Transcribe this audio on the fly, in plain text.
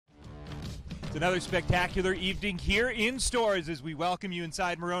It's another spectacular evening here in Stores as we welcome you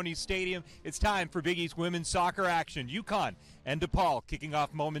inside Maroney Stadium. It's time for Big East women's soccer action. UConn and DePaul kicking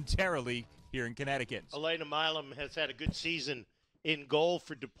off momentarily here in Connecticut. Elena Milam has had a good season in goal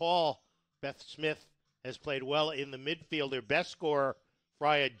for DePaul. Beth Smith has played well in the midfield. Their best scorer,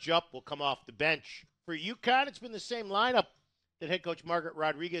 Freya Jupp, will come off the bench. For UConn, it's been the same lineup that head coach Margaret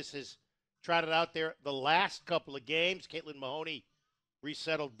Rodriguez has trotted out there the last couple of games. Caitlin Mahoney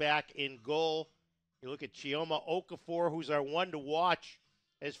resettled back in goal. You look at Chioma Okafor, who's our one to watch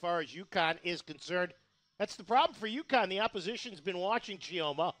as far as UConn is concerned. That's the problem for UConn. The opposition's been watching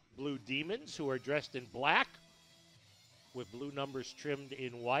Chioma. Blue Demons, who are dressed in black with blue numbers trimmed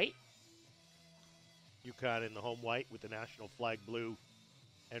in white. UConn in the home white with the national flag blue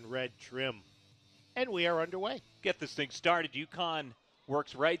and red trim. And we are underway. Get this thing started. UConn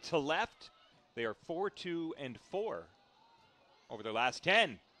works right to left. They are 4-2-4 over their last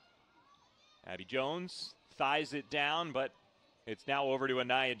 10. Abby Jones thighs it down, but it's now over to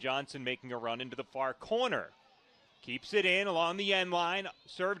Anaya Johnson making a run into the far corner. Keeps it in along the end line.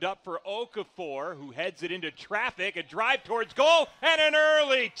 Served up for Okafor, who heads it into traffic. A drive towards goal and an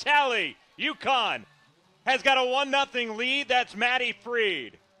early tally. UConn has got a 1-0 lead. That's Maddie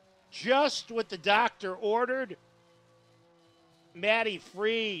Freed. Just what the doctor ordered. Maddie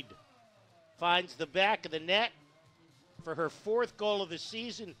Freed finds the back of the net for her fourth goal of the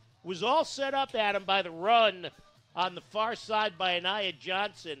season. Was all set up, Adam, by the run on the far side by Anaya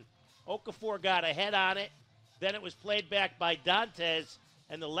Johnson. Okafor got a head on it. Then it was played back by Dantes,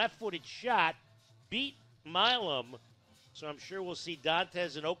 and the left-footed shot beat Milam. So I'm sure we'll see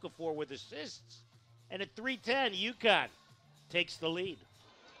Dantes and Okafor with assists. And at 3:10, UConn takes the lead.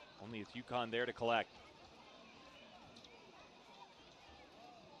 Only it's UConn there to collect.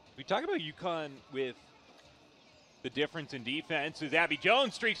 We talk about UConn with the difference in defense as Abby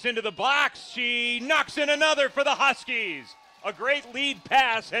Jones streaks into the box. She knocks in another for the Huskies. A great lead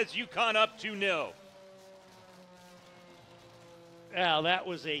pass has UConn up 2-0. Well, that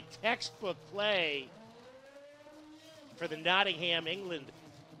was a textbook play for the Nottingham, England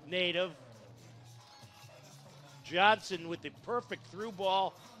native. Johnson with the perfect through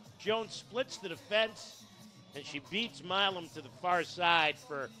ball. Jones splits the defense, and she beats Milam to the far side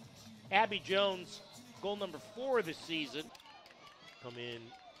for Abby Jones. Goal number 4 of the season. Come in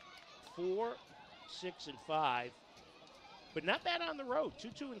 4, 6, and 5. But not bad on the road, 2,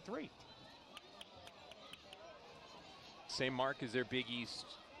 2, and 3. Same mark as their Big East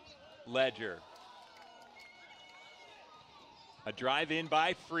ledger. A drive in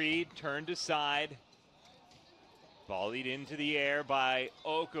by Freed, turned aside. Volleyed into the air by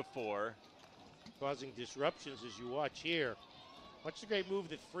Okafor. Causing disruptions as you watch here. Watch the great move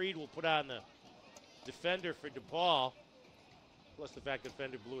that Freed will put on the defender for DePaul. Plus the fact the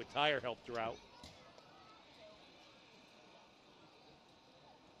defender blew a tire helped her out.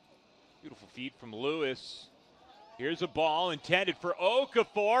 Beautiful feed from Lewis. Here's a ball intended for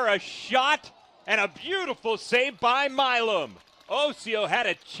Okafor. A shot and a beautiful save by Milam. Osio had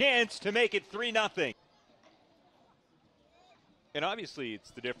a chance to make it 3-0. And obviously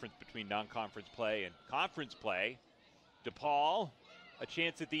it's the difference between non-conference play and conference play. DePaul, a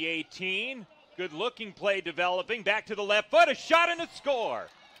chance at the 18. Good-looking play developing. Back to the left foot. A shot and a score.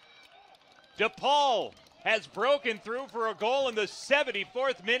 DePaul has broken through for a goal in the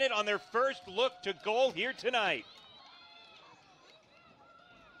 74th minute on their first look to goal here tonight.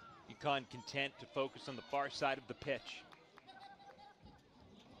 UConn content to focus on the far side of the pitch.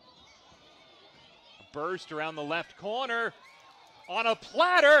 A burst around the left corner on a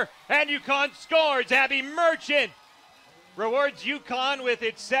platter, and UConn scores. Abby Merchant rewards UConn with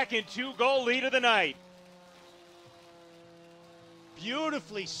its second 2-goal lead of the night.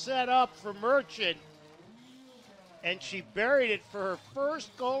 Beautifully set up for Merchant, and she buried it for her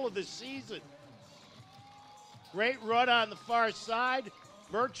first goal of the season. Great run on the far side.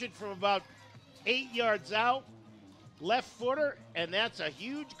 Merchant from about 8 yards out. Left footer, and that's a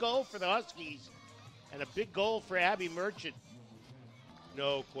huge goal for the Huskies. And a big goal for Abby Merchant.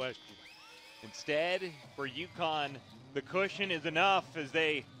 No question. Instead, for UConn, the cushion is enough as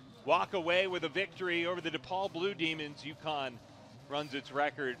they walk away with a victory over the DePaul Blue Demons. UConn runs its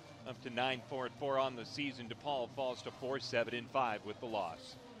record up to 9-4-4 on the season. DePaul falls to 4-7-5 with the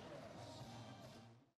loss.